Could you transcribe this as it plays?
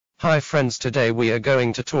Hi friends, today we are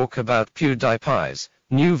going to talk about Pewdiepie's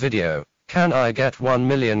new video, Can I Get 1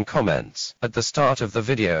 Million Comments? At the start of the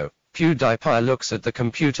video, Pewdiepie looks at the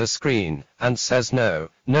computer screen, and says no,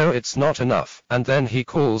 it's not enough. And then he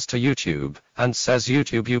calls to YouTube, and says,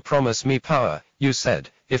 YouTube, you promise me power. You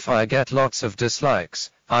said, if I get lots of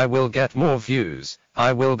dislikes, I will get more views.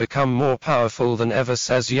 I will become more powerful than ever.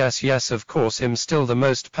 Says yes, of course, him still the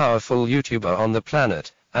most powerful YouTuber on the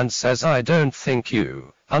planet. And says, I don't think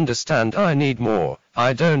you understand, I need more.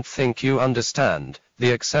 I don't think you understand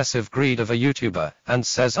the excessive greed of a YouTuber. And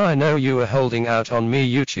says, I know you are holding out on me,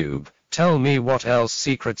 YouTube. Tell me, what else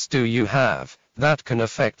secrets do you have that can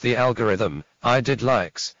affect the algorithm? I did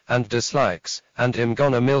likes and dislikes, and I'm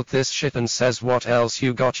gonna milk this shit. And says, what else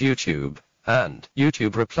you got, YouTube? And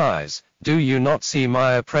YouTube replies, do you not see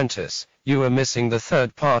my apprentice? You are missing the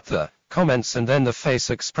third part. The comments and then the face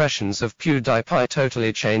expressions of Pewdiepie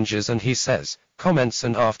totally changes, and he says, comments.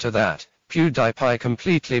 And after that, Pewdiepie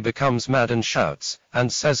completely becomes mad and shouts,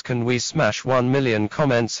 and says, can we smash 1 million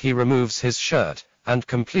comments? He removes his shirt, and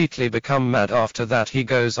completely become mad. After that he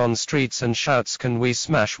goes on streets and shouts, can we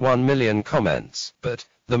smash 1 million comments? But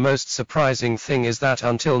the most surprising thing is that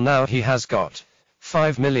until now he has got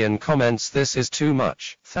 5 million comments. This is too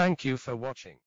much. Thank you for watching.